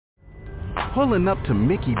Pulling up to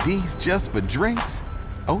Mickey D's just for drinks?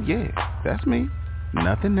 Oh yeah, that's me.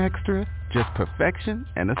 Nothing extra, just perfection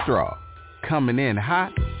and a straw. Coming in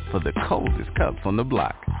hot for the coldest cups on the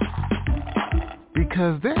block.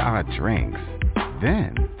 Because there are drinks.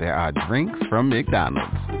 Then there are drinks from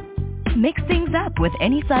McDonald's. Mix things up with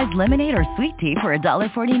any size lemonade or sweet tea for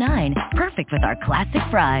 $1.49. Perfect with our classic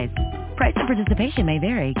fries. Price and participation may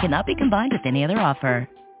vary. Cannot be combined with any other offer.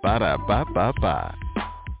 Ba-da-ba-ba-ba.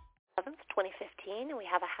 2015, and we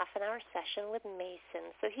have a half an hour session with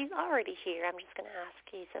Mason. So he's already here. I'm just going to ask.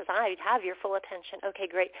 He says, I have your full attention. Okay,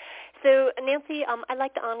 great. So, Nancy, I'd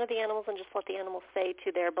like to honor the animals and just let the animals say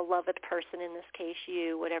to their beloved person, in this case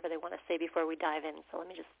you, whatever they want to say before we dive in. So let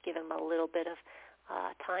me just give him a little bit of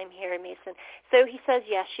time here, Mason. So he says,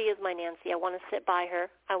 yes, she is my Nancy. I want to sit by her.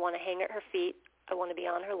 I want to hang at her feet. I want to be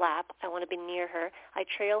on her lap. I want to be near her. I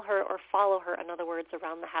trail her or follow her, in other words,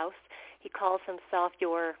 around the house. He calls himself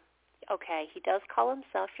okay, he does call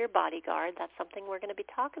himself your bodyguard. That's something we're going to be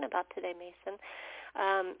talking about today, Mason.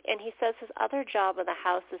 And he says his other job in the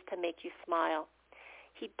house is to make you smile.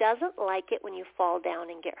 He doesn't like it when you fall down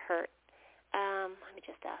and get hurt. Let me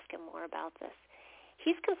just ask him more about this.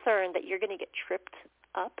 He's concerned that you're going to get tripped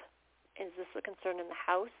up. Is this a concern in the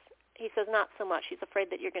house? He says not so much. He's afraid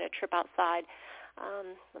that you're going to trip outside.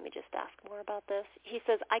 Let me just ask more about this. He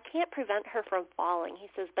says, I can't prevent her from falling. He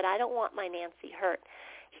says, but I don't want my Nancy hurt.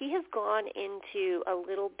 He has gone into a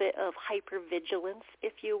little bit of hypervigilance,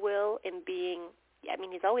 if you will, in being,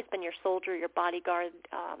 he's always been your soldier, your bodyguard,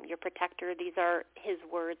 your protector. These are his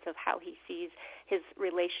words of how he sees his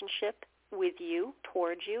relationship with you,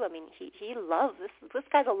 towards you. He loves, this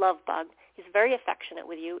guy's a love bug. He's very affectionate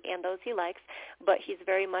with you and those he likes, but he's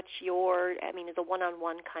very much he's a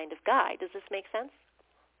one-on-one kind of guy. Does this make sense?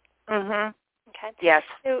 Mm-hmm. Okay. Yes.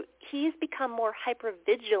 So he's become more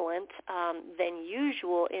hypervigilant than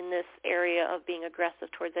usual in this area of being aggressive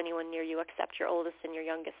towards anyone near you except your oldest and your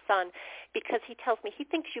youngest son, because he tells me he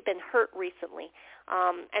thinks you've been hurt recently.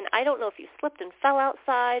 And I don't know if you slipped and fell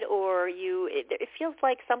outside or it feels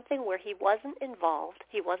like something where he wasn't involved.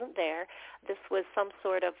 He wasn't there. This was some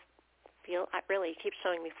sort of he keeps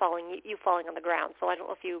showing me you falling on the ground. So I don't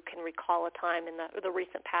know if you can recall a time in the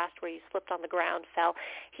recent past where you slipped on the ground, fell.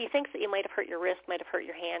 He thinks that you might have hurt your wrist, might have hurt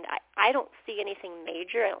your hand. I don't see anything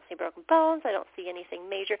major. I don't see broken bones. I don't see anything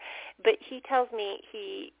major. But he tells me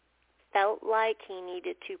he felt like he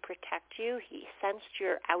needed to protect you. He sensed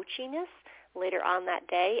your ouchiness later on that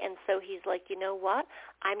day, and so he's like, you know what?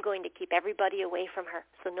 I'm going to keep everybody away from her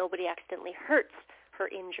so nobody accidentally hurts her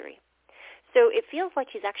injury. So it feels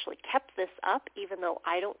like he's actually kept this up, even though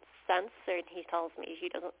I don't sense, and he tells me he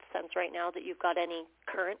doesn't sense right now that you've got any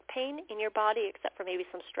current pain in your body, except for maybe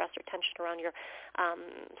some stress or tension around your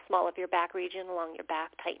small of your back region, along your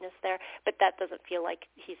back, tightness there. But that doesn't feel like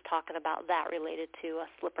he's talking about that related to a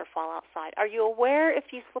slip or fall outside. Are you aware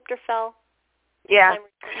if you slipped or fell? Yeah,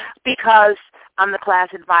 because I'm the class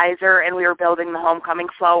advisor, and we were building the homecoming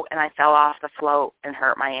float, and I fell off the float and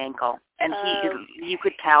hurt my ankle. And you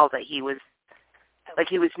could tell that he was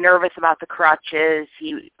he was nervous about the crutches.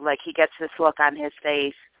 He gets this look on his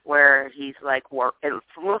face where he's like, it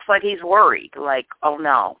looks like he's worried, like, oh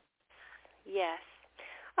no. Yes.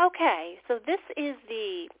 Okay, so this is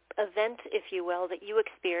the event, if you will, that you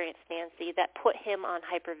experienced, Nancy, that put him on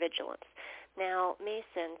hypervigilance. Now,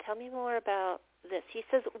 Mason, tell me more about this. He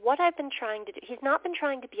says, what I've been trying to do, he's not been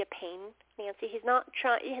trying to be a pain, Nancy. He's not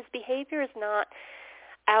trying, his behavior is not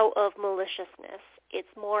out of maliciousness. It's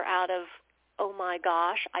more out of, oh my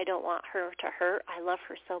gosh, I don't want her to hurt. I love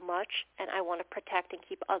her so much, and I want to protect and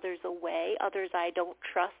keep others away, others I don't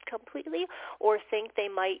trust completely or think they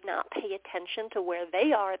might not pay attention to where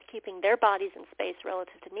they are, keeping their bodies in space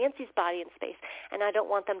relative to Nancy's body in space, and I don't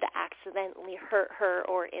want them to accidentally hurt her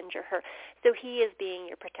or injure her. So he is being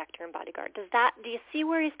your protector and bodyguard. Do you see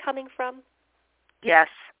where he's coming from? Yes.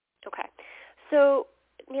 Okay. So,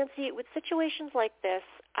 Nancy, with situations like this,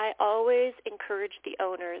 I always encourage the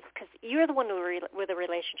owners, because you're the one with a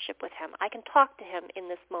relationship with him. I can talk to him in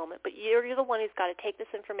this moment, but you're the one who's got to take this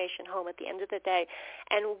information home at the end of the day.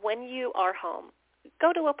 And when you are home,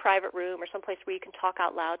 go to a private room or someplace where you can talk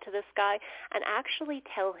out loud to this guy and actually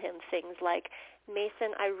tell him things like,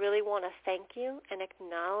 Mason, I really want to thank you and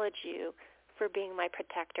acknowledge you for being my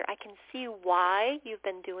protector. I can see why you've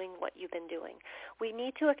been doing what you've been doing. We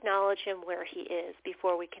need to acknowledge him where he is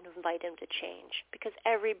before we can invite him to change, because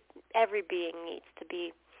every being needs to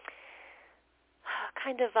be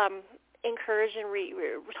kind of encouraged and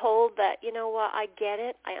told that, you know what, I get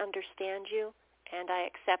it, I understand you, and I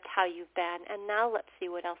accept how you've been, and now let's see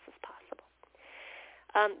what else is possible.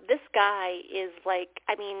 This guy is like,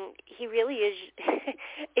 I mean, he really is.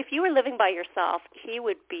 If you were living by yourself, he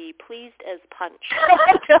would be pleased as punch.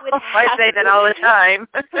 I say that all the time.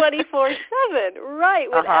 24/7, right,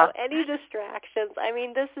 without any distractions. I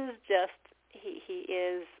mean, this is just, he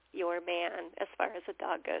is your man as far as a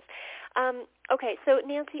dog goes. Okay, so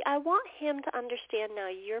Nancy, I want him to understand now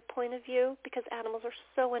your point of view, because animals are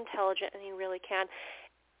so intelligent and he really can.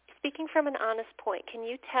 Speaking from an honest point, can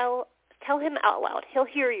you tell him out loud? He'll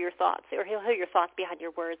hear your thoughts, or he'll hear your thoughts behind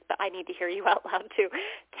your words, but I need to hear you out loud too.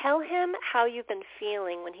 Tell him how you've been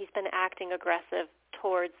feeling when he's been acting aggressive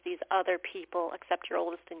towards these other people, except your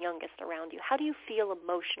oldest and youngest around you. How do you feel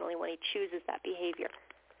emotionally when he chooses that behavior?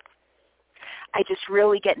 I just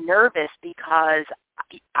really get nervous because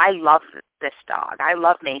I love this dog. I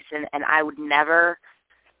love Mason, and I would never,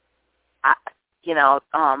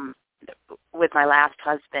 with my last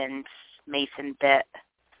husband, Mason bit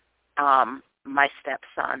my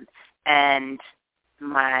stepson, and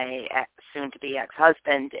my soon-to-be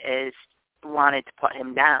ex-husband wanted to put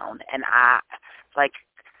him down, and I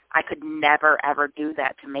could never, ever do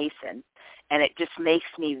that to Mason, and it just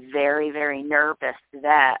makes me very, very nervous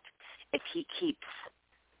that if he keeps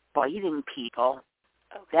biting people,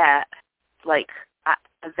 that's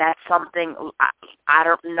something I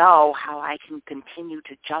don't know how I can continue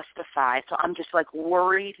to justify. So I'm just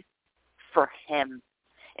worried for him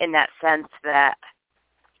in that sense that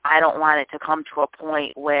I don't want it to come to a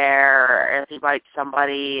point where if he bites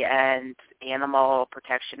somebody and animal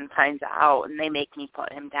protection finds out and they make me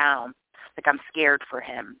put him down. I'm scared for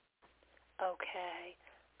him.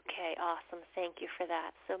 Okay, awesome. Thank you for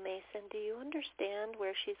that. So, Mason, do you understand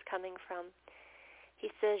where she's coming from? He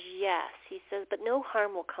says yes. He says, but no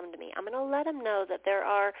harm will come to me. I'm going to let him know that there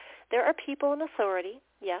are people in authority,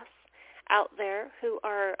 yes, out there who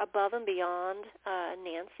are above and beyond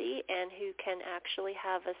Nancy and who can actually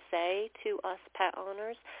have a say to us pet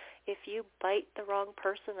owners. If you bite the wrong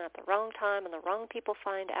person at the wrong time and the wrong people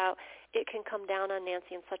find out, it can come down on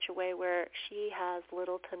Nancy in such a way where she has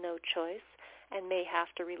little to no choice and may have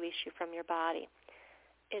to release you from your body.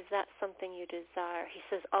 Is that something you desire? He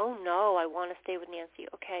says, oh, no, I want to stay with Nancy.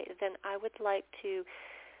 Okay, then I would like to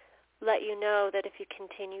let you know that if you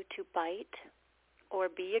continue to bite or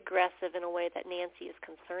be aggressive in a way that Nancy is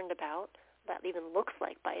concerned about, that even looks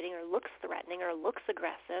like biting or looks threatening or looks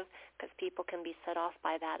aggressive, because people can be set off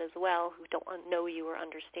by that as well who don't know you or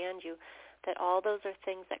understand you, that all those are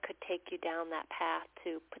things that could take you down that path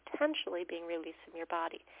to potentially being released from your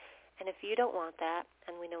body. And if you don't want that,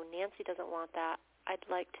 and we know Nancy doesn't want that, I'd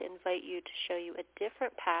like to invite you to show you a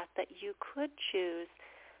different path that you could choose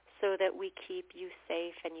so that we keep you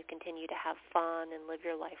safe and you continue to have fun and live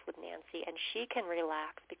your life with Nancy, and she can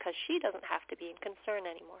relax because she doesn't have to be in concern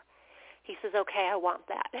anymore. He says, okay, I want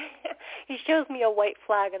that. He shows me a white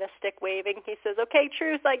flag and a stick waving. He says, okay,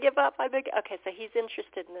 truce, I give up. Okay, so he's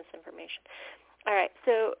interested in this information. All right,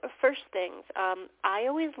 so first things, I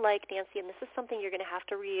always like, Nancy, and this is something you're going to have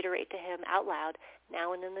to reiterate to him out loud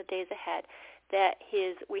now and in the days ahead, that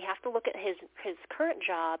we have to look at his current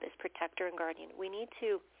job as protector and guardian. We need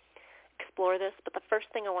to explore this, but the first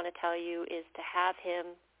thing I want to tell you is to have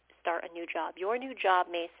him start a new job. Your new job,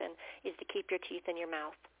 Mason, is to keep your teeth in your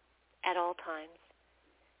mouth at all times.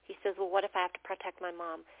 He says, well, what if I have to protect my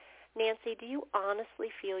mom? Nancy, do you honestly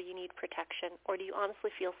feel you need protection, or do you honestly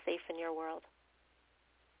feel safe in your world?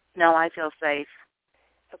 No, I feel safe.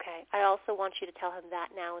 Okay. I also want you to tell him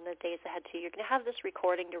that now in the days ahead, too. You're going to have this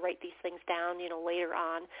recording to write these things down, later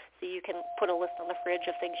on, so you can put a list on the fridge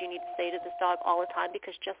of things you need to say to this dog all the time,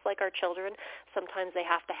 because just like our children, sometimes they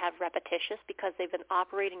have to have repetitious because they've been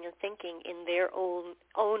operating and thinking in their own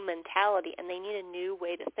mentality, and they need a new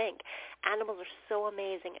way to think. Animals are so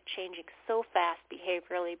amazing at changing so fast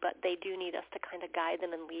behaviorally, but they do need us to kind of guide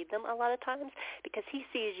them and lead them a lot of times, because he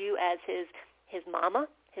sees you as his mama,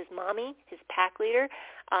 his mommy, his pack leader.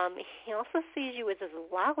 He also sees you as his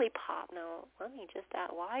lollipop. Now, let me just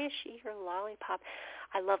ask, why is she your lollipop?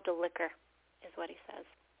 I love to lick her, is what he says.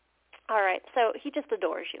 All right, so he just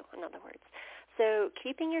adores you, in other words. So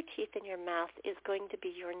keeping your teeth in your mouth is going to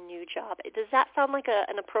be your new job. Does that sound like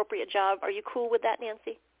an appropriate job? Are you cool with that,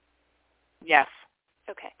 Nancy? Yes.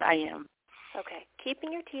 Okay. I am. Okay.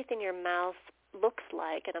 Keeping your teeth in your mouth looks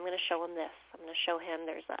like, and I'm going to show him this. I'm going to show him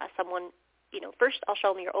there's someone. First I'll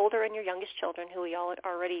show him your older and your youngest children who he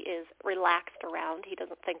already is relaxed around. He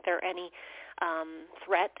doesn't think they're any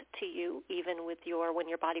threat to you, even with when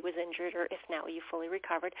your body was injured or if now you fully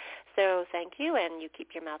recovered. So thank you, and you keep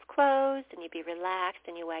your mouth closed, and you be relaxed,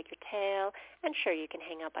 and you wag your tail, and sure, you can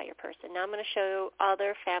hang out by your person. Now I'm going to show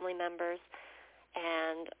other family members,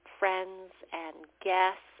 and friends and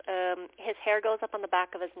guests. His hair goes up on the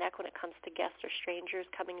back of his neck when it comes to guests or strangers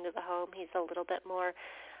coming into the home. He's a little bit more,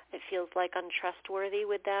 it feels like, untrustworthy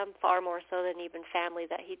with them, far more so than even family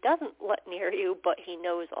that he doesn't let near you, but he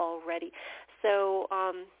knows already. So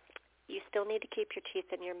you still need to keep your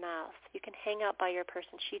teeth in your mouth. You can hang out by your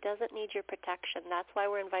person. She doesn't need your protection. That's why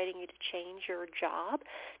we're inviting you to change your job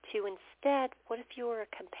to instead, what if you were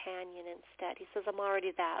a companion instead? He says, I'm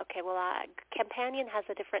already that. Okay, well, companion has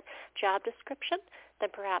a different job description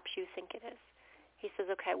than perhaps you think it is. He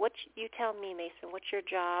says, okay, you tell me, Mason, what's your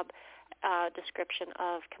job description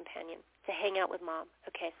of companion? To hang out with Mom.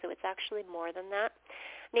 Okay, so it's actually more than that.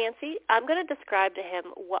 Nancy, I'm going to describe to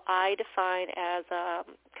him what I define as a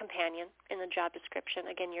companion in the job description.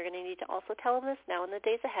 Again, you're going to need to also tell him this now in the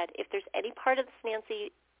days ahead. If there's any part of this,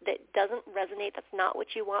 Nancy, that doesn't resonate, that's not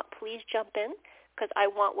what you want, please jump in, because I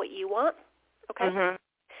want what you want. Okay? Mm-hmm.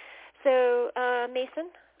 So, Mason,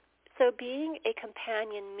 so being a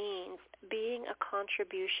companion means being a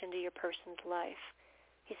contribution to your person's life.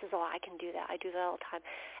 He says, I can do that. I do that all the time.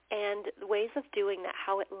 And the ways of doing that,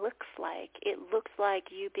 how it looks like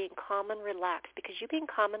you being calm and relaxed, because you being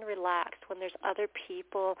calm and relaxed when there's other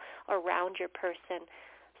people around your person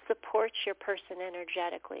supports your person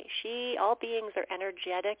energetically. All beings are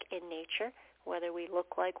energetic in nature, whether we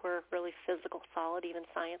look like we're really physical, solid. Even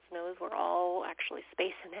science knows we're all actually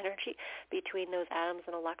space and energy between those atoms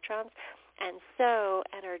and electrons. And so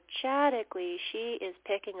energetically, she is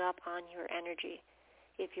picking up on your energy.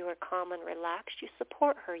 If you are calm and relaxed, you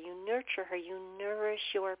support her, you nurture her, you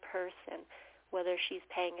nourish your person, whether she's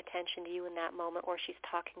paying attention to you in that moment or she's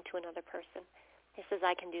talking to another person. He says,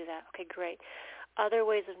 I can do that. Okay, great. Other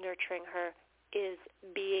ways of nurturing her is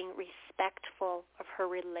being respectful of her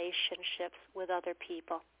relationships with other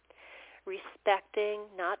people, respecting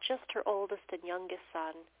not just her oldest and youngest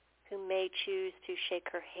son, who may choose to shake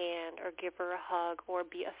her hand or give her a hug or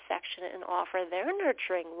be affectionate and offer their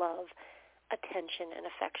nurturing love, attention and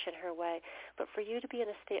affection her way, but for you to be in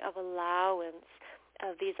a state of allowance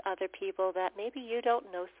of these other people that maybe you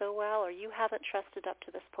don't know so well or you haven't trusted up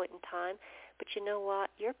to this point in time, but you know what?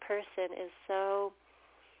 Your person is so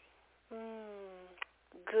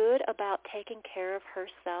good about taking care of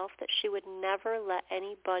herself that she would never let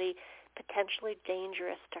anybody potentially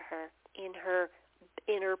dangerous to her in her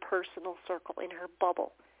inner personal circle, in her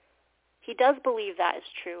bubble. He does believe that is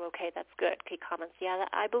true. Okay, that's good. He comments,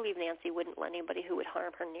 I believe Nancy wouldn't let anybody who would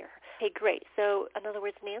harm her near her. Okay, great. So, in other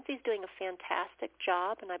words, Nancy's doing a fantastic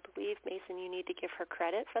job, and I believe, Mason, you need to give her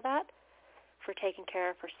credit for that, for taking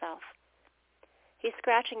care of herself. He's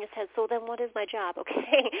scratching his head, so then what is my job?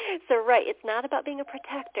 Okay, so right, it's not about being a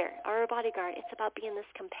protector or a bodyguard. It's about being this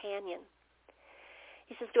companion.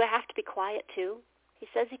 He says, do I have to be quiet too? He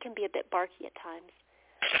says he can be a bit barky at times.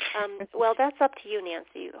 Well, that's up to you,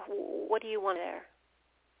 Nancy. What do you want there?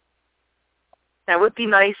 That would be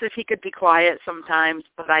nice if he could be quiet sometimes,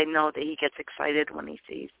 but I know that he gets excited when he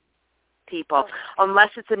sees people,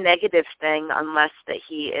 unless it's a negative thing, unless that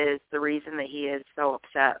he is the reason that he is so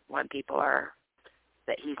upset when people are,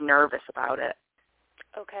 that he's nervous about it.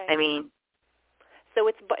 Okay. I mean, so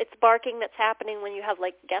it's barking that's happening when you have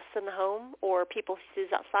like guests in the home, or people he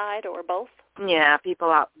sees outside, or both? Yeah,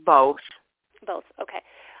 people out, both. Both, okay.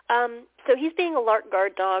 So he's being a lark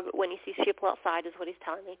guard dog when he sees people outside is what he's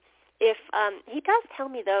telling me. If he does tell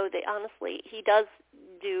me, though, that honestly he does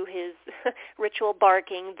do his ritual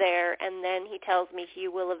barking there, and then he tells me he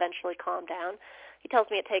will eventually calm down. He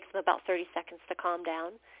tells me it takes him about 30 seconds to calm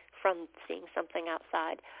down from seeing something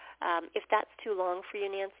outside. If that's too long for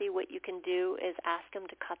you, Nancy, what you can do is ask him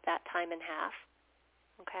to cut that time in half,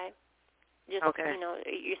 okay? Just, okay.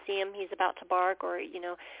 You see him, he's about to bark, or, you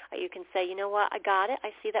can say, you know what, I got it. I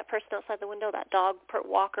see that person outside the window, that dog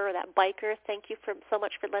walker or that biker. Thank you so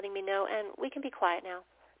much for letting me know, and we can be quiet now.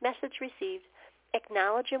 Message received.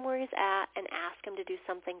 Acknowledge him where he's at and ask him to do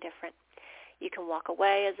something different. You can walk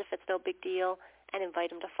away as if it's no big deal and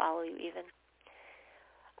invite him to follow you even.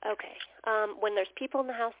 Okay. When there's people in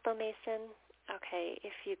the house, though, Mason, okay,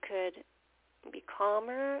 if you could be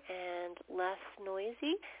calmer and less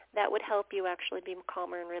noisy, that would help you actually be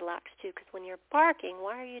calmer and relaxed too, because when you're barking,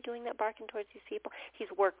 why are you doing that barking towards these people?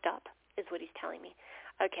 He's worked up, is what he's telling me.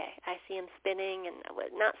 Okay, I see him spinning, and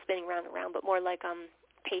not spinning round and round, but more like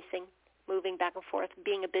pacing, moving back and forth,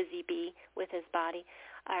 being a busy bee with his body.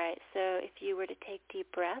 All right, so if you were to take deep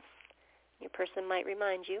breaths, your person might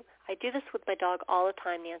remind you. I do this with my dog all the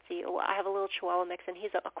time, Nancy. I have a little Chihuahua mix, and he's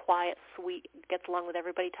a quiet, sweet, gets along with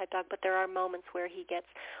everybody type dog, but there are moments where he gets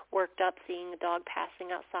worked up seeing a dog passing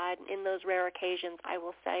outside, and in those rare occasions, I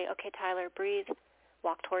will say, okay, Tyler, breathe,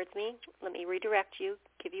 Walk towards me. Let me redirect you,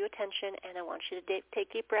 give you attention, and I want you to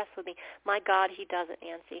take deep breaths with me. My God, he does it,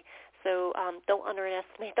 Nancy. So don't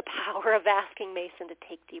underestimate the power of asking Mason to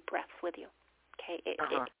take deep breaths with you. Okay, it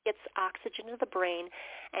gets oxygen to the brain,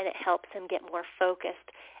 and it helps him get more focused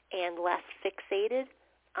and less fixated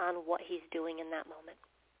on what he's doing in that moment.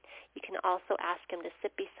 You can also ask him to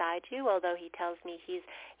sit beside you, although he tells me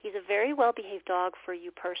he's a very well-behaved dog for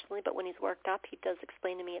you personally, but when he's worked up, he does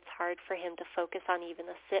explain to me it's hard for him to focus on even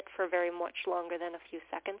a sit for very much longer than a few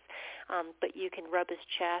seconds. But you can rub his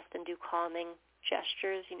chest and do calming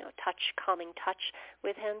gestures, calming touch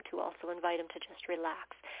with him to also invite him to just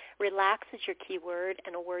relax. Relax is your key word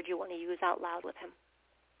and a word you want to use out loud with him.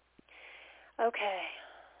 Okay.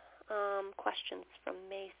 Questions from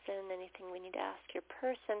Mason, anything we need to ask your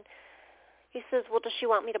person. He says, well, does she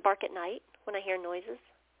want me to bark at night when I hear noises?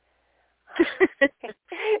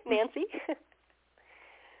 Nancy?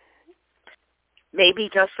 Maybe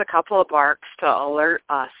just a couple of barks to alert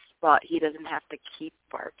us, but he doesn't have to keep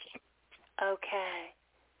barking. Okay.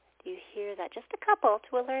 Do you hear that? Just a couple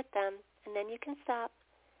to alert them, and then you can stop.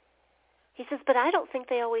 He says, but I don't think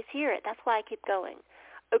they always hear it. That's why I keep going.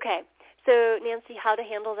 Okay. So, Nancy, how to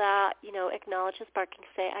handle that, acknowledge his barking.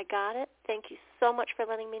 Say, I got it. Thank you so much for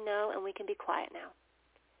letting me know, and we can be quiet now.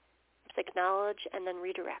 Just acknowledge and then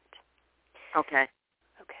redirect. Okay.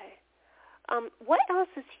 Okay. What else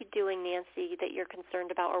is he doing, Nancy, that you're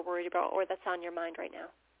concerned about or worried about or that's on your mind right now?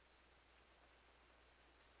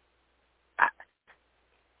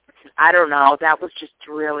 I don't know. That was just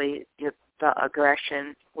really, the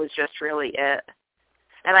aggression was just really it.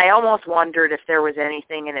 And I almost wondered if there was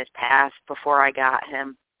anything in his past before I got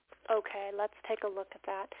him. Okay, let's take a look at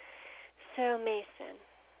that. So, Mason,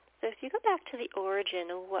 if you go back to the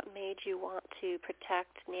origin of what made you want to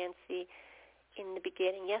protect Nancy in the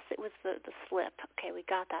beginning, yes, it was the slip. Okay, we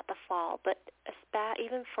got that, the fall. But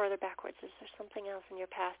even further backwards, is there something else in your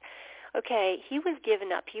past? Okay, he was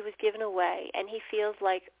given up. He was given away, and he feels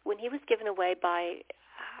like when he was given away by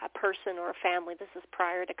a person or a family, this is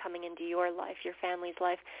prior to coming into your life, your family's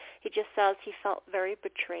life, he just says he felt very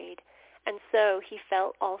betrayed. And so he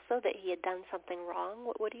felt also that he had done something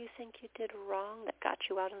wrong. What do you think you did wrong that got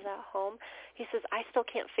you out of that home? He says, I still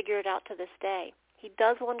can't figure it out to this day. He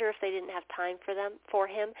does wonder if they didn't have time for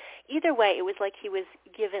him. Either way, it was like he was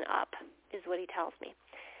given up, is what he tells me.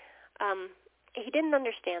 He didn't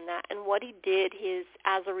understand that, and what he did is,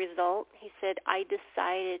 as a result, he said, I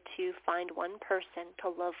decided to find one person to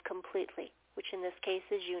love completely, which in this case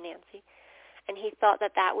is you, Nancy. And he thought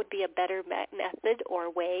that that would be a better method or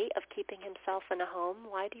way of keeping himself in a home.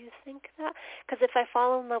 Why do you think that? Because if I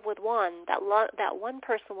fall in love with one, that one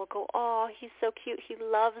person will go, oh, he's so cute, he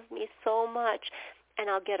loves me so much, and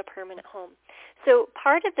I'll get a permanent home. So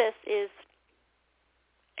part of this is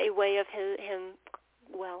a way of him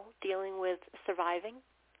dealing with surviving.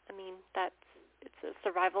 I mean, it's a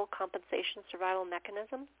survival compensation, survival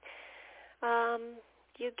mechanism.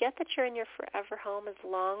 You get that you're in your forever home as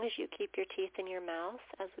long as you keep your teeth in your mouth,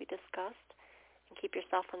 as we discussed, and keep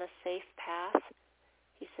yourself on a safe path.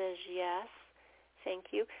 He says, yes,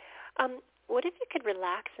 thank you. What if you could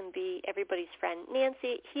relax and be everybody's friend?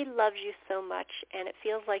 Nancy, he loves you so much, and it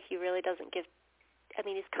feels like he really doesn't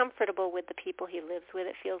he's comfortable with the people he lives with,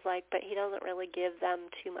 it feels like, but he doesn't really give them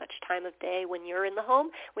too much time of day when you're in the home.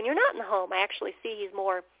 When you're not in the home, I actually see he's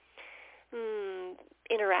more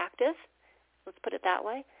interactive, let's put it that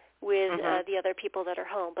way, with the other people that are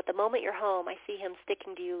home. But the moment you're home, I see him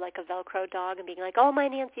sticking to you like a Velcro dog and being like, oh, my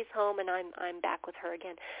Nancy's home, and I'm back with her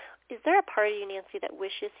again. Is there a part of you, Nancy, that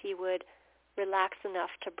wishes he would relax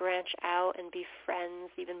enough to branch out and be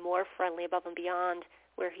friends, even more friendly above and beyond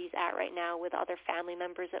where he's at right now with other family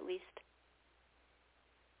members at least?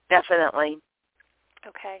 Definitely.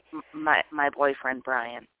 Okay. My boyfriend,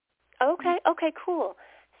 Brian. Okay, cool.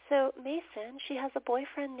 So, Mason, she has a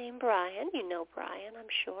boyfriend named Brian. You know Brian,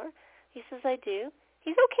 I'm sure. He says, I do.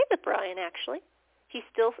 He's okay with Brian, actually. He's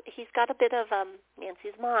got a bit of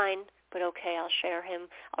Nancy's mind, but okay, I'll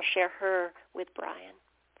share her with Brian.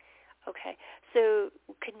 Okay, so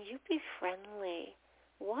can you be friendly?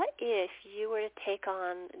 What if you were to take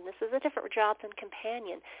on, and this is a different job than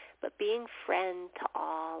companion, but being friend to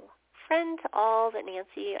all that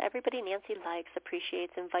everybody Nancy likes,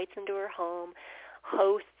 appreciates, invites into her home,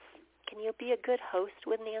 hosts. Can you be a good host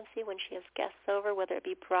with Nancy when she has guests over, whether it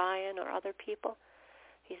be Brian or other people?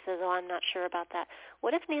 He says, oh, I'm not sure about that.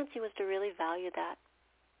 What if Nancy was to really value that?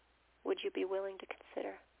 Would you be willing to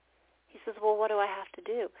consider? He says, well, what do I have to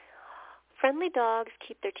do? Friendly dogs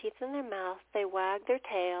keep their teeth in their mouth. They wag their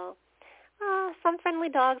tail. Some friendly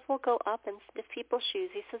dogs will go up and sniff people's shoes.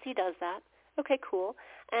 He says he does that. Okay, cool.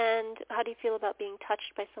 And how do you feel about being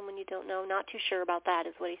touched by someone you don't know? Not too sure about that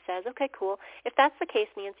is what he says. Okay, cool. If that's the case,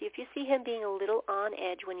 Nancy, if you see him being a little on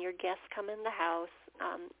edge when your guests come in the house,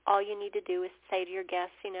 all you need to do is say to your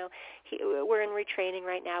guests, we're in retraining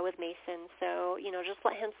right now with Mason, so, just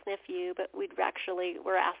let him sniff you, but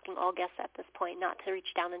we're asking all guests at this point not to reach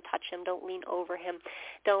down and touch him. Don't lean over him.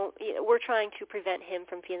 We're trying to prevent him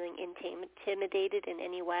from feeling intimidated in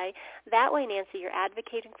any way. That way, Nancy, you're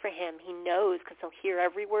advocating for him. He knows because he'll hear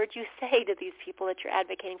every word you say to these people that you're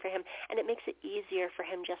advocating for him, and it makes it easier for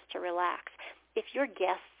him just to relax. If your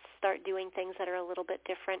guests start doing things that are a little bit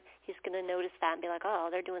different, he's going to notice that and be like,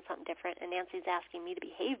 oh, they're doing something different, and Nancy's asking me to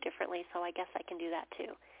behave differently, so I guess I can do that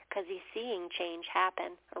too, because he's seeing change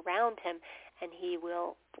happen around him, and he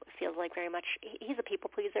feels like very much, he's a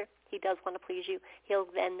people pleaser. He does want to please you. He'll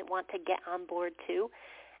then want to get on board too,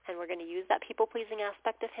 and we're going to use that people-pleasing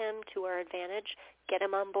aspect of him to our advantage, get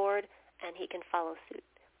him on board, and he can follow suit.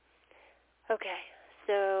 Okay,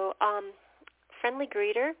 so friendly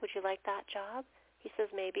greeter, would you like that job? He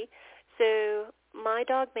says maybe. So my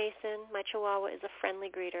dog Mason, my Chihuahua, is a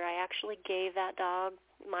friendly greeter. I actually gave that dog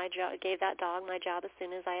my job as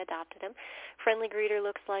soon as I adopted him. Friendly greeter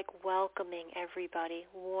looks like welcoming everybody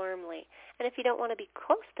warmly. And if you don't want to be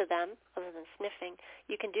close to them, other than sniffing,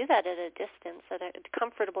 you can do that at a distance, at a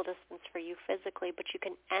comfortable distance for you physically, but you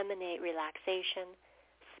can emanate relaxation,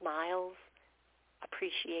 smiles,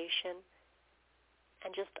 appreciation,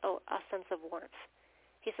 and just a sense of warmth.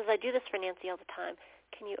 He says, I do this for Nancy all the time.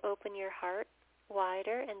 Can you open your heart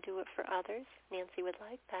wider and do it for others? Nancy would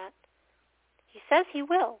like that. He says he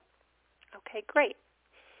will. Okay, great.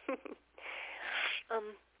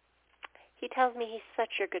 He tells me he's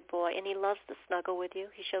such a good boy, and he loves to snuggle with you.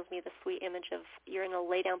 He shows me the sweet image of you're in a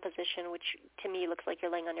lay-down position, which to me looks like you're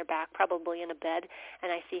laying on your back, probably in a bed,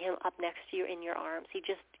 and I see him up next to you in your arms. He's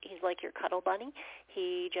like your cuddle bunny.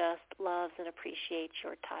 He just loves and appreciates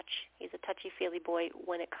your touch. He's a touchy-feely boy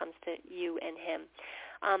when it comes to you and him.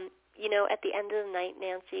 At the end of the night,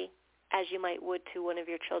 Nancy, as you would to one of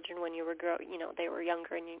your children when you were they were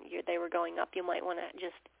younger and they were growing up, you might want to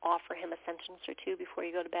just offer him a sentence or two before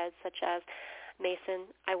you go to bed, such as, Mason,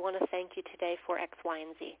 I want to thank you today for X, Y,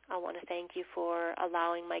 and Z. I want to thank you for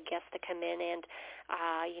allowing my guests to come in and,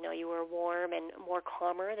 you were warm and more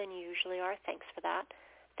calmer than you usually are. Thanks for that.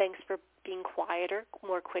 Thanks for being quieter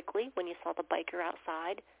more quickly when you saw the biker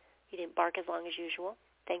outside. You didn't bark as long as usual.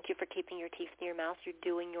 Thank you for keeping your teeth in your mouth. You're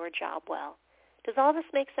doing your job well. Does all this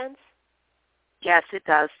make sense? Yes, it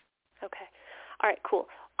does. Okay. All right, cool.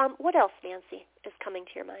 What else, Nancy, is coming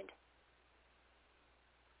to your mind?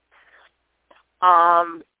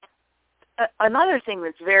 Another thing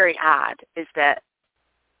that's very odd is that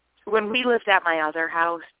when we lived at my other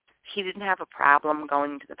house, he didn't have a problem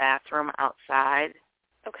going to the bathroom outside.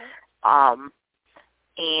 Okay.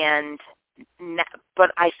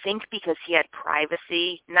 But I think because he had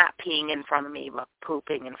privacy, not peeing in front of me, but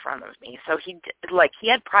pooping in front of me. So he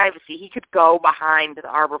had privacy. He could go behind the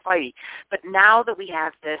arborvitae. But now that we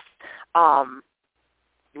have this,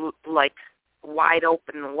 wide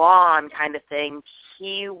open lawn kind of thing,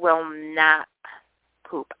 he will not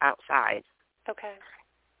poop outside. Okay.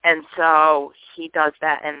 And so he does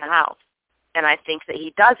that in the house. And I think that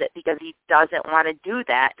he does it because he doesn't want to do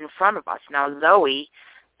that in front of us. Now, Zoe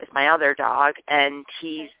is my other dog, and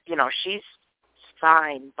she's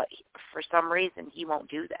fine, but for some reason he won't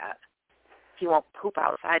do that. He won't poop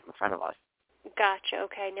outside in front of us. Gotcha.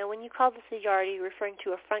 Okay. Now, when you call this a yard, are you referring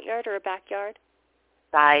to a front yard or a backyard?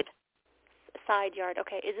 Side. Side yard.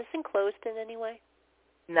 Okay. Is this enclosed in any way?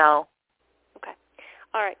 No. Okay.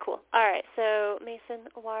 All right, cool. All right, so, Mason,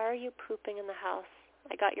 why are you pooping in the house?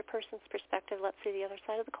 I got your person's perspective. Let's see the other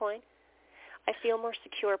side of the coin. I feel more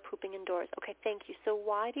secure pooping indoors. Okay, thank you. So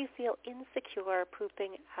why do you feel insecure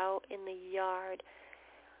pooping out in the yard?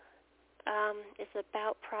 It's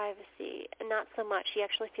about privacy. Not so much. He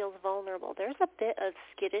actually feels vulnerable. There's a bit of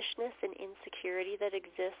skittishness and insecurity that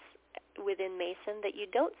exists within Mason that you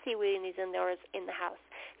don't see when he's indoors in the house.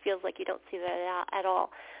 Feels like you don't see that at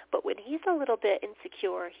all. But when he's a little bit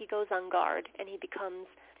insecure, he goes on guard and he becomes,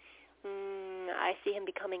 I see him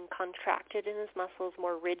becoming contracted in his muscles,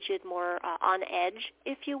 more rigid, more on edge,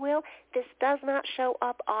 if you will. This does not show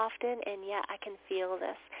up often, and yet I can feel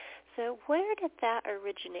this. So where did that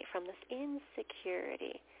originate from, this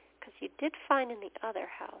insecurity? Because you did find in the other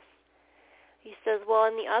house. He says, well,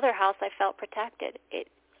 in the other house I felt protected.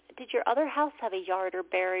 Did your other house have a yard or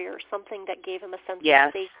barrier or something that gave him a sense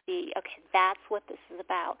of safety? Okay, that's what this is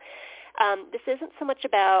about. This isn't so much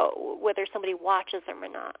about whether somebody watches him or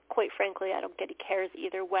not. Quite frankly, I don't think he cares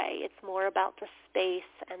either way. It's more about the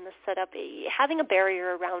space and the setup. Having a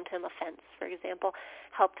barrier around him, a fence, for example,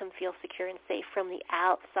 helped him feel secure and safe from the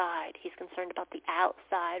outside. He's concerned about the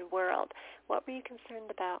outside world. What were you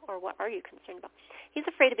concerned about, or what are you concerned about? He's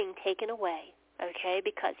afraid of being taken away, okay,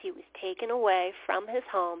 because he was taken away from his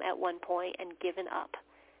home at one point and given up.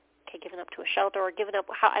 Okay, given up to a shelter or given up,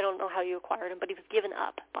 I don't know how you acquired him, but he was given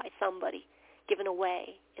up by somebody. Given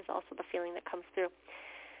away is also the feeling that comes through.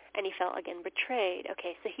 And he felt, again, betrayed.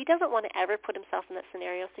 Okay, so he doesn't want to ever put himself in that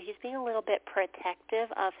scenario, so he's being a little bit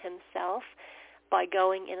protective of himself by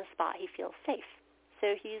going in a spot he feels safe.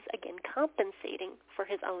 So he's, again, compensating for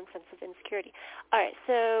his own sense of insecurity. All right,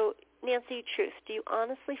 so Nancy, truth, do you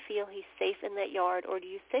honestly feel he's safe in that yard, or do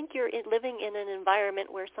you think you're living in an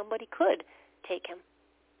environment where somebody could take him?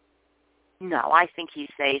 No, I think he's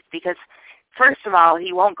safe because, first of all,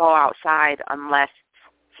 he won't go outside unless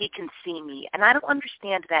he can see me. And I don't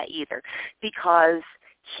understand that either because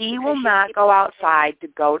he will not go outside to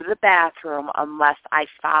go to the bathroom unless I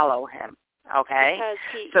follow him, okay?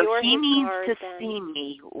 So he needs to see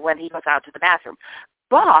me when he goes out to the bathroom.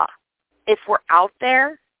 But if we're out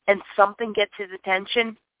there and something gets his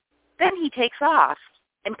attention, then he takes off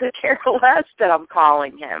and could care less that I'm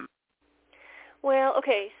calling him. Well,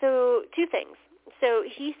 okay, so two things. So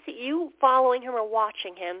you following him or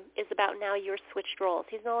watching him is about now you're switched roles.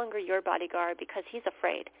 He's no longer your bodyguard because he's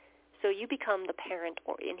afraid. So you become the parent,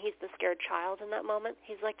 and he's the scared child in that moment.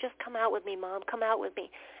 He's like, just come out with me, Mom, come out with me,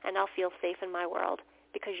 and I'll feel safe in my world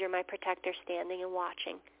because you're my protector standing and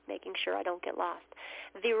watching, making sure I don't get lost.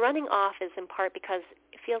 The running off is in part because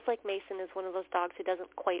it feels like Mason is one of those dogs who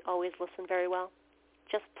doesn't quite always listen very well.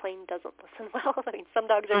 Just plain doesn't listen well. I mean, some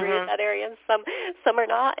dogs are great in that area, and some are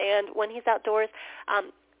not. And when he's outdoors,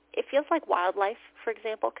 it feels like wildlife, for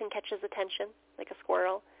example, can catch his attention, like a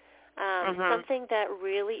squirrel. Something that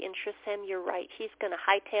really interests him. You're right. He's going to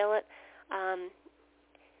hightail it.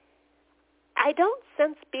 I don't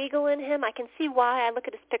sense Beagle in him. I can see why. I look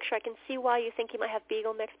at his picture. I can see why you think he might have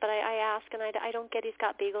Beagle mix, but I ask, and I don't get he's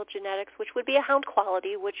got Beagle genetics, which would be a hound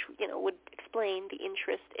quality, which would explain the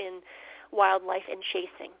interest in wildlife and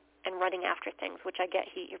chasing and running after things, which I get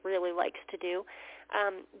he really likes to do.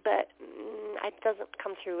 But it doesn't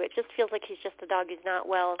come through. It just feels like he's just a dog who's not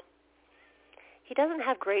well. He doesn't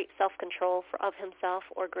have great self-control of himself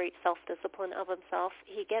or great self-discipline of himself.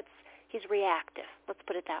 He's reactive. Let's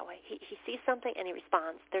put it that way. He sees something and he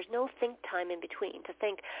responds. There's no think time in between to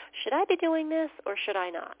think, should I be doing this or should I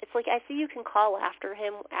not? It's like I see you can call after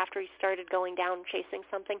him after he started going down chasing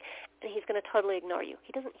something, and he's going to totally ignore you.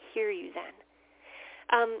 He doesn't hear you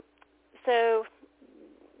then. So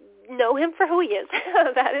know him for who he is.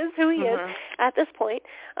 That is who he is at this point.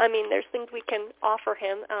 I mean, there's things we can offer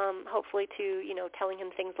him, hopefully to, telling him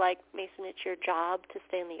things like, Mason, it's your job to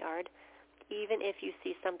stay in the yard. Even if you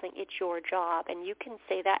see something, it's your job. And you can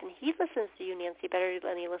say that. And he listens to you, Nancy, better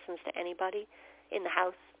than he listens to anybody in the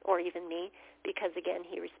house or even me because, again,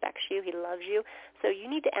 he respects you. He loves you. So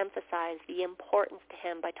you need to emphasize the importance to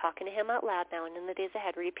him by talking to him out loud now and in the days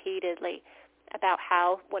ahead repeatedly about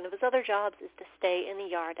how one of his other jobs is to stay in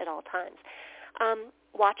the yard at all times.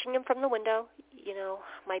 Watching him from the window,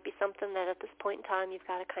 might be something that at this point in time you've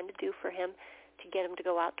got to kind of do for him to get him to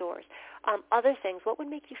go outdoors. Other things, what would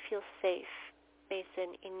make you feel safe,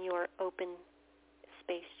 Mason, in your open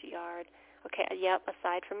space yard? Okay,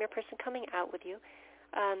 aside from your person coming out with you.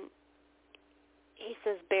 He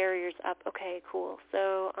says barriers up. Okay, cool.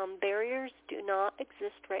 So barriers do not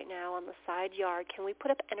exist right now on the side yard. Can we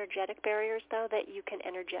put up energetic barriers, though, that you can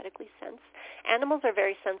energetically sense? Animals are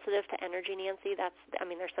very sensitive to energy, Nancy.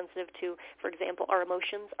 They're sensitive to, for example, our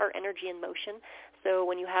emotions, our energy in motion. So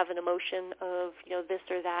when you have an emotion of, this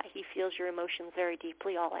or that, he feels your emotions very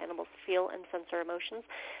deeply. All animals feel and sense our emotions.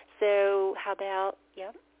 So how about,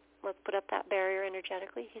 let's put up that barrier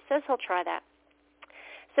energetically. He says he'll try that.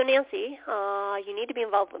 So, Nancy, you need to be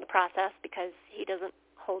involved in the process because he doesn't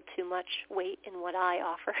hold too much weight in what I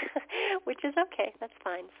offer, which is okay. That's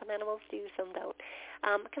fine. Some animals do, some don't,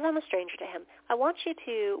 because I'm a stranger to him. I want you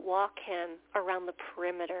to walk him around the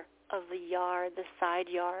perimeter of the yard, the side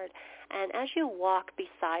yard, and as you walk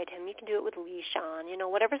beside him, you can do it with a leash on,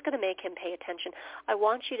 whatever's going to make him pay attention. I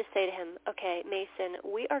want you to say to him, okay, Mason,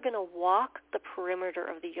 we are going to walk the perimeter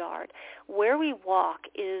of the yard. Where we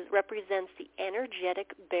walk represents the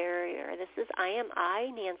energetic barrier. This is I,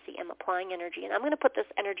 Nancy, am applying energy, and I'm going to put this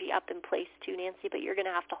energy up in place too, Nancy, but you're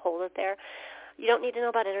going to have to hold it there. You don't need to know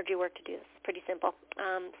about energy work to do this. It's pretty simple.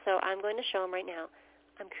 So I'm going to show him right now.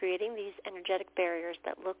 I'm creating these energetic barriers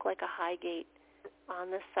that look like a high gate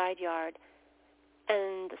on this side yard,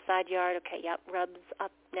 And the side yard, okay, yep, rubs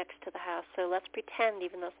up next to the house. So let's pretend,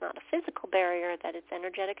 even though it's not a physical barrier, that it's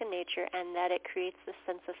energetic in nature and that it creates this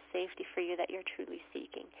sense of safety for you that you're truly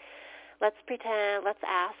seeking. Let's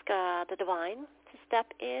ask the divine to step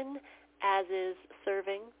in, as is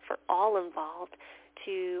serving for all involved,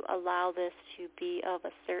 to allow this to be of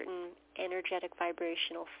a certain energetic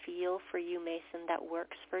vibrational feel for you, Mason, that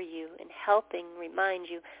works for you in helping remind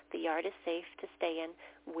you the yard is safe to stay in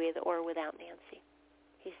with or without Nancy.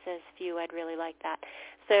 He says, "Phew, I'd really like that."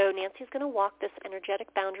 So Nancy's going to walk this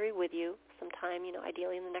energetic boundary with you sometime,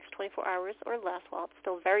 ideally in the next 24 hours or less, while it's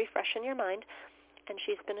still very fresh in your mind, and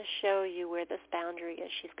she's going to show you where this boundary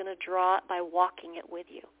is. She's going to draw it by walking it with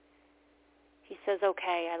you. He says,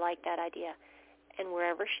 "Okay, I like that idea." And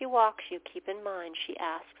wherever she walks you, keep in mind, she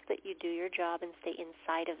asks that you do your job and stay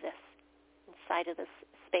inside of this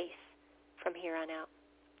space from here on out,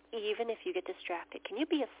 even if you get distracted. Can you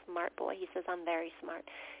be a smart boy? He says, "I'm very smart."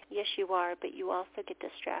 Yes, you are, but you also get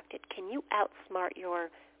distracted. Can you outsmart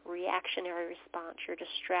your reactionary response, your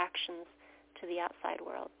distractions to the outside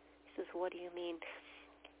world? He says, "What do you mean?"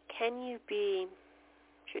 Can you be,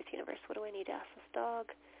 Truth Universe, what do I need to ask this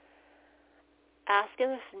dog? Ask him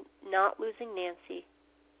if not losing Nancy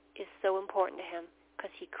is so important to him,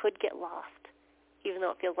 because he could get lost, even though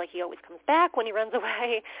it feels like he always comes back when he runs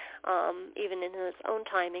away, even in his own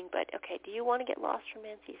timing. But, okay, do you want to get lost from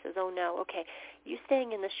Nancy? He says, "Oh, no. Okay, you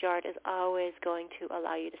staying in this yard is always going to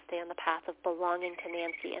allow you to stay on the path of belonging to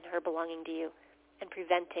Nancy and her belonging to you and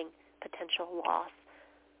preventing potential loss."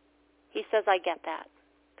 He says, "I get that."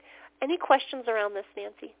 Any questions around this,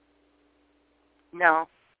 Nancy? No.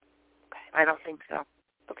 Okay. I don't think so.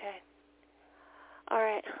 Okay. All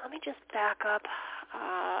right. Let me just back up.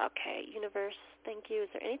 Okay, Universe, thank you. Is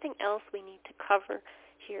there anything else we need to cover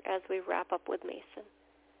here as we wrap up with Mason?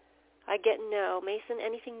 I get no. Mason,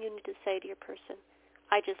 anything you need to say to your person?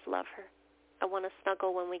 I just love her. I want to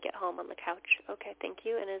snuggle when we get home on the couch. Okay, thank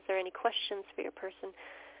you. And is there any questions for your person?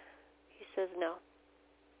 He says no.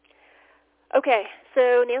 Okay,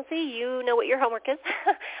 so Nancy, you know what your homework is.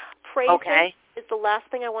 Praise is the last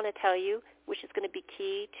thing I want to tell you, which is going to be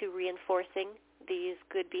key to reinforcing these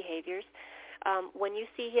good behaviors. When you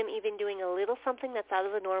see him even doing a little something that's out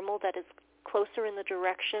of the normal, that is closer in the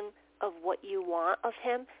direction of what you want of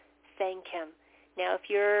him, thank him. Now, if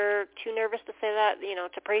you're too nervous to say that,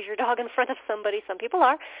 to praise your dog in front of somebody, some people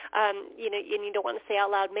are, you don't want to say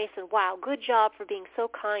out loud, "Mason, wow, good job for being so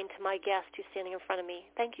kind to my guest who's standing in front of me.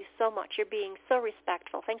 Thank you so much. You're being so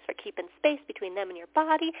respectful. Thanks for keeping space between them and your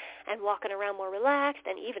body and walking around more relaxed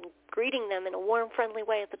and even greeting them in a warm, friendly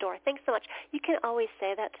way at the door. Thanks so much." You can always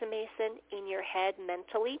say that to Mason in your head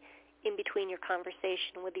mentally in between your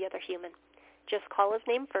conversation with the other human. Just call his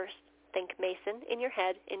name first. Think Mason in your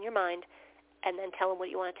head, in your mind, and then tell him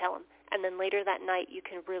what you want to tell him. And then later that night, you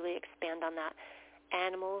can really expand on that.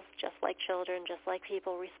 Animals, just like children, just like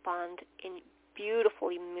people, respond in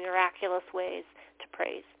beautifully miraculous ways to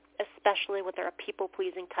praise, especially when they're a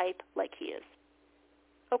people-pleasing type like he is.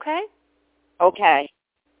 Okay? Okay.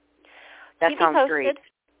 That Keep sounds me posted. Great.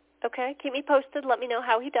 Okay, keep me posted. Let me know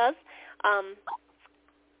how he does.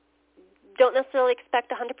 Don't necessarily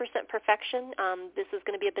expect 100% perfection. This is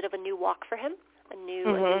going to be a bit of a new walk for him. A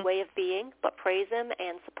new way of being, but praise him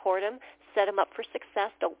and support him. Set him up for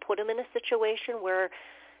success. Don't put him in a situation where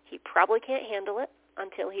he probably can't handle it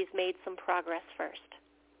until he's made some progress first.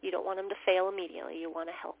 You don't want him to fail immediately. You want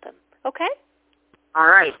to help him. Okay? All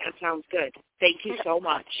right. That sounds good. Thank you so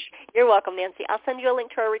much. You're welcome, Nancy. I'll send you a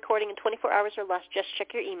link to our recording in 24 hours or less. Just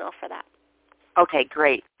check your email for that. Okay,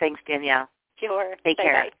 great. Thanks, Danielle. Sure. Take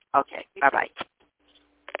care. Okay, bye-bye.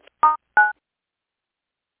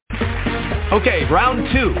 Okay, round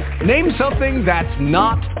two. Name something that's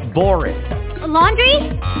not boring. A laundry?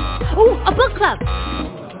 Ooh, a book club.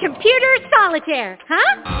 Computer solitaire,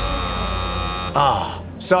 huh? Ah,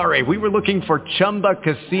 sorry, we were looking for Chumba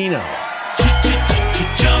Casino.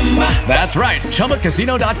 That's right,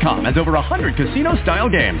 ChumbaCasino.com has over 100 casino-style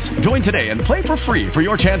games. Join today and play for free for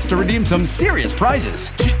your chance to redeem some serious prizes.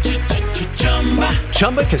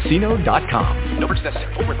 ChumbaCasino.com. No purchase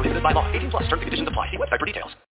necessary. Void where prohibited by law. 18+ terms and conditions apply. See website for details.